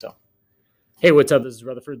Hey, what's up? This is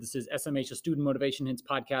Rutherford. This is SMH, a Student Motivation Hints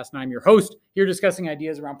podcast, and I'm your host here discussing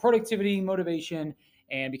ideas around productivity, motivation,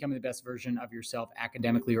 and becoming the best version of yourself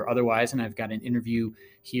academically or otherwise. And I've got an interview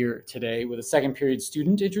here today with a second period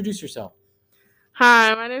student. Introduce yourself.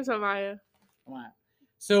 Hi, my name's Amiyah.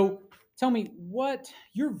 So tell me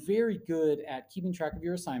you're very good at keeping track of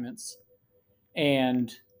your assignments,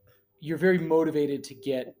 and you're very motivated to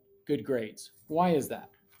get good grades. Why is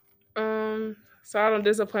that? So I don't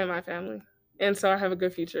disappoint my family, and so I have a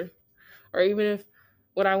good future. Or even if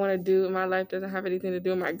what I want to do in my life doesn't have anything to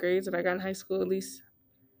do with my grades that I got in high school, at least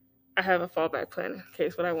I have a fallback plan in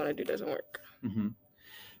case what I want to do doesn't work. Mm-hmm.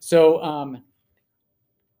 So,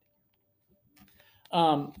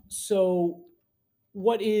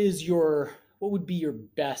 what would be your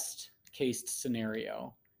best case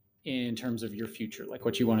scenario in terms of your future, like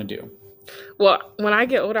what you want to do? Well, when I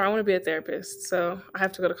get older, I want to be a therapist, so I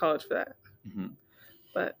have to go to college for that. Mm-hmm.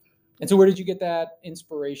 And so where did you get that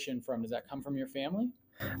inspiration from? Does that come from your family?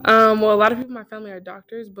 Well, a lot of people in my family are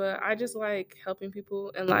doctors, but I just like helping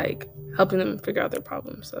people and like helping them figure out their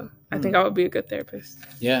problems. So I think I would be a good therapist.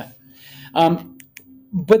 Yeah.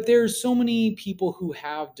 But there's so many people who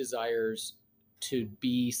have desires to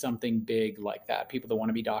be something big like that. People that want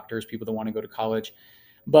to be doctors, people that want to go to college.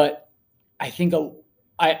 But I think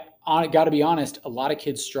I got to be honest, a lot of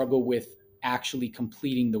kids struggle with actually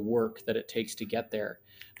completing the work that it takes to get there.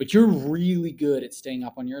 But you're really good at staying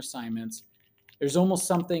up on your assignments. There's almost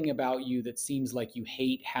something about you that seems like you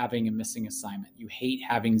hate having a missing assignment. You hate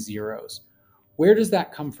having zeros. Where does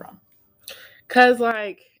that come from? Because,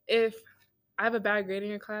 like, if I have a bad grade in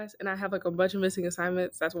your class and I have, like, a bunch of missing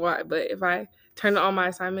assignments, that's why. But if I turn all my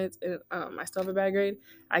assignments and I still have a bad grade,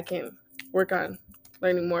 I can work on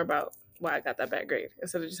learning more about why I got that bad grade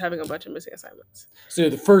instead of just having a bunch of missing assignments. So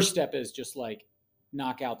the first step is just, like,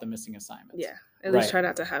 knock out the missing assignments. Yeah, at least try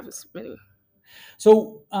not to have as many.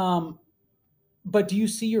 So, but do you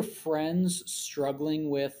see your friends struggling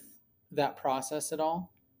with that process at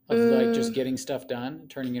all? Of like just getting stuff done,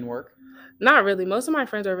 turning in work? Not really. Most of my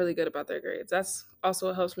friends are really good about their grades. That's also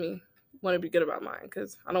what helps me want to be good about mine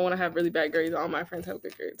because I don't want to have really bad grades. All my friends have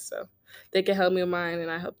good grades, so they can help me with mine and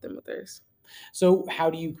I help them with theirs. So how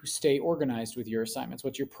do you stay organized with your assignments?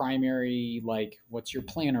 What's your primary, what's your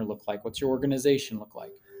planner look like? What's your organization look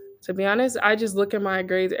like? To be honest, I just look at my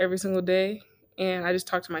grades every single day and I just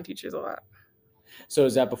talk to my teachers a lot. So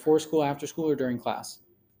is that before school, after school, or during class?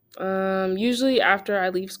 Usually after I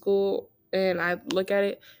leave school and I look at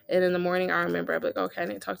it, and in the morning I remember, I'm like, okay, I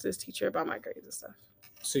need to talk to this teacher about my grades and stuff.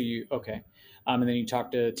 So okay. And then you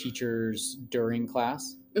talk to teachers during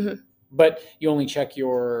class? Mm-hmm. But you only check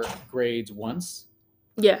your grades once?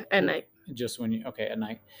 Yeah, at night. Just at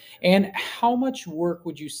night. And how much work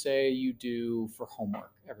would you say you do for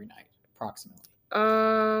homework every night, approximately?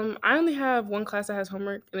 I only have one class that has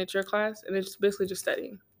homework, and it's your class, and it's basically just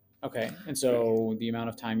studying. Okay. And so the amount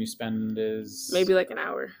of time you spend is maybe like an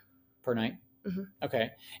hour per night? Mm-hmm.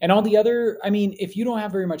 Okay. And all the other, if you don't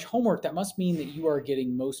have very much homework, that must mean that you are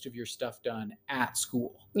getting most of your stuff done at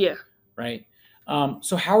school. Yeah. Right.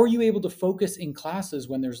 So how are you able to focus in classes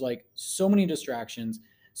when there's like so many distractions?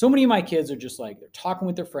 So many of my kids are just like, they're talking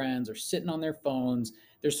with their friends or sitting on their phones.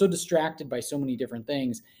 They're so distracted by so many different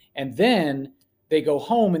things. And then they go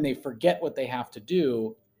home and they forget what they have to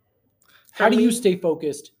do. How do you stay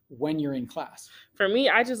focused when you're in class? For me,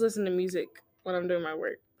 I just listen to music when I'm doing my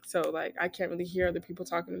work. So like I can't really hear other people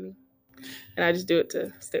talking to me. And I just do it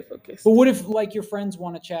to stay focused. But what if like your friends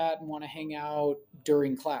want to chat and want to hang out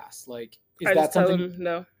during class? Like, I just tell them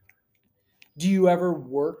no. Do you ever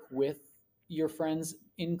work with your friends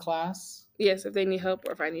in class? Yes, if they need help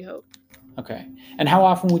or if I need help. Okay. And how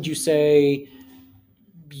often would you say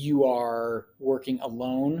you are working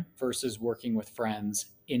alone versus working with friends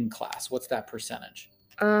in class? What's that percentage?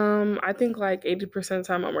 I think like 80% of the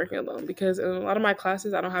time I'm working alone because in a lot of my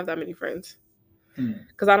classes, I don't have that many friends.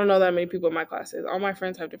 Because I don't know that many people in my classes. All my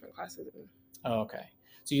friends have different classes. Oh, okay.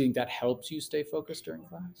 So you think that helps you stay focused during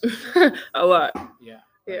class? A lot. Yeah.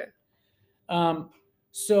 Yeah.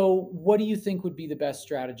 So what do you think would be the best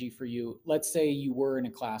strategy for you? Let's say you were in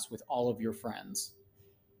a class with all of your friends.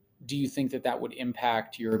 Do you think that would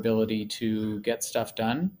impact your ability to get stuff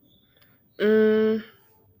done?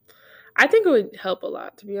 I think it would help a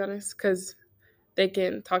lot, to be honest, because they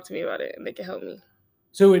can talk to me about it and they can help me.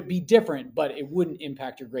 So it'd be different, but it wouldn't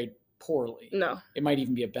impact your grade poorly. No. It might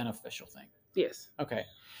even be a beneficial thing. Yes. Okay.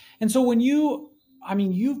 And so when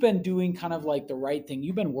you've been doing kind of like the right thing.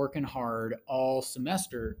 You've been working hard all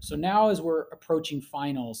semester. So now as we're approaching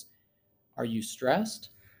finals, are you stressed?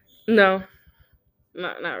 No,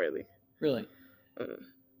 not really. Really?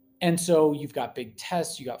 And so you've got big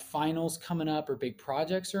tests, you got finals coming up, or big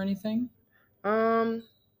projects or anything? Um,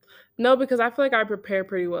 no, because I feel like I prepare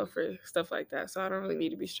pretty well for stuff like that, so I don't really need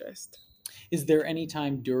to be stressed. Is there any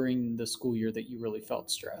time during the school year that you really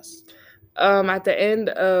felt stressed? At the end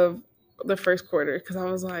of the first quarter, because I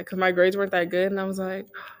was like, because my grades weren't that good, and I was like,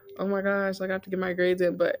 oh my gosh, like I have to get my grades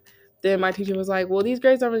in. But then my teacher was like, well, these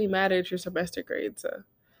grades don't really matter. It's your semester grades, so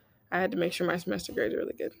I had to make sure my semester grades were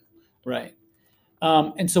really good. Right.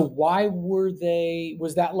 And so why was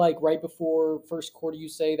that like right before first quarter, you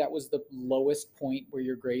say that was the lowest point where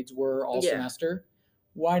your grades were all Yeah. semester?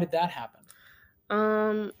 Why did that happen?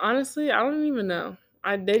 Honestly, I don't even know.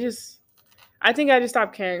 I think I just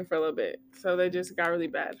stopped caring for a little bit, so they just got really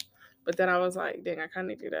bad. But then I was like, dang, I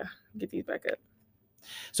kind of need to get these back up.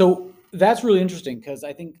 So that's really interesting because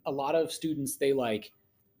I think a lot of students, they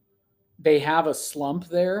have a slump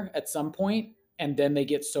there at some point, and then they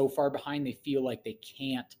get so far behind they feel like they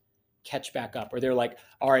can't catch back up, or they're like,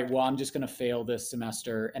 all right, well, I'm just going to fail this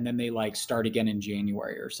semester, and then they like start again in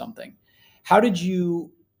January or something. How do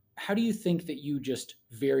you think that you just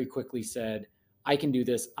very quickly said, I can do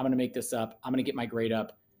this, I'm going to make this up, I'm going to get my grade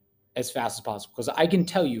up as fast as possible? Because I can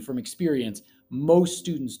tell you from experience, most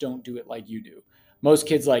students don't do it like you do. Most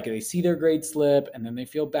kids, like, they see their grade slip and then they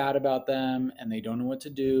feel bad about them and they don't know what to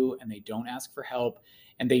do and they don't ask for help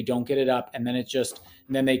and they don't get it up, and then and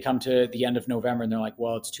then they come to the end of November and they're like,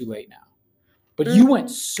 well, it's too late now. But you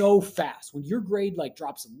went so fast. When your grade like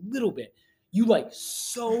drops a little bit, you like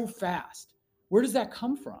so fast. Where does that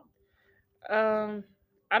come from?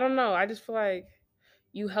 I don't know. I just feel like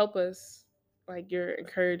you help us. Like you're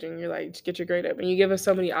encouraging. You're like, just get your grade up, and you give us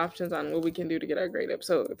so many options on what we can do to get our grade up.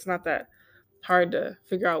 So it's not that hard to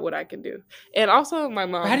figure out what I can do. And also, my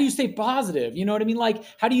Or how do mom. you stay positive? You know what I mean? Like,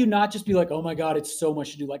 how do you not just be like, oh my God, it's so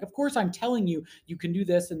much to do? Like, of course, I'm telling you, you can do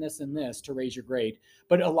this and this and this to raise your grade.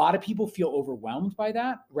 But a lot of people feel overwhelmed by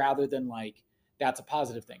that rather than like, that's a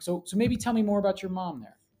positive thing. So maybe tell me more about your mom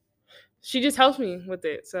there. She just helps me with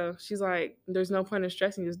it. So she's like, "There's no point in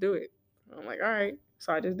stressing. Just do it." I'm like, "All right."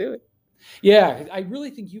 So I just do it. Yeah, I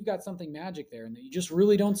really think you've got something magic there and that you just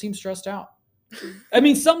really don't seem stressed out. I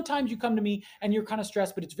mean, sometimes you come to me and you're kind of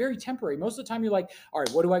stressed, but it's very temporary. Most of the time, you're like, all right,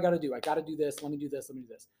 what do I got to do? I got to do this. Let me do this. Let me do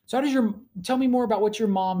this. So, tell me more about what your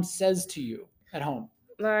mom says to you at home?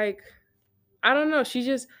 Like, I don't know. She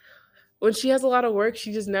just when she has a lot of work,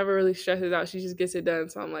 she just never really stresses out. She just gets it done.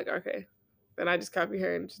 So I'm like, okay. Then I just copy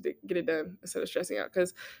her and just get it done instead of stressing out.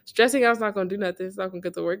 Because stressing out is not going to do nothing. It's not going to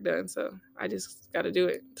get the work done. So I just got to do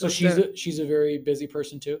it So till it's done. she's a very busy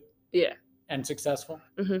person too Yeah. and successful,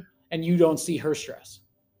 hmm and you don't see her stress.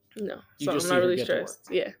 No. You So just I'm not see her really get to work. stressed.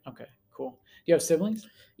 Yeah. Okay, cool. Do you have siblings?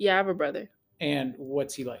 Yeah. I have a brother. And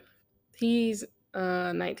what's he like? He's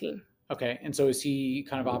 19. Okay, and so is he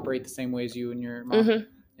kind of operate the same way as you and your mom? hmm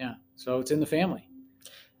Yeah. So it's in the family.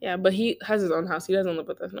 Yeah. But he has his own house. He doesn't live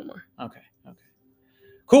with us no more. Okay. Okay.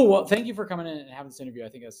 Cool. Well, thank you for coming in and having this interview. I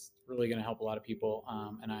think that's really going to help a lot of people,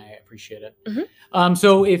 and I appreciate it.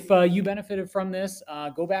 So if you benefited from this,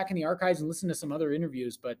 go back in the archives and listen to some other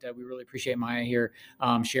interviews. But we really appreciate Maya here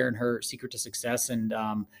sharing her secret to success and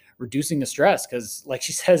reducing the stress, because, like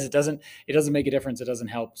she says, it doesn't make a difference. It doesn't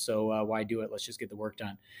help. So why do it? Let's just get the work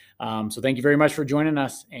done. So thank you very much for joining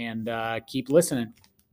us, and keep listening.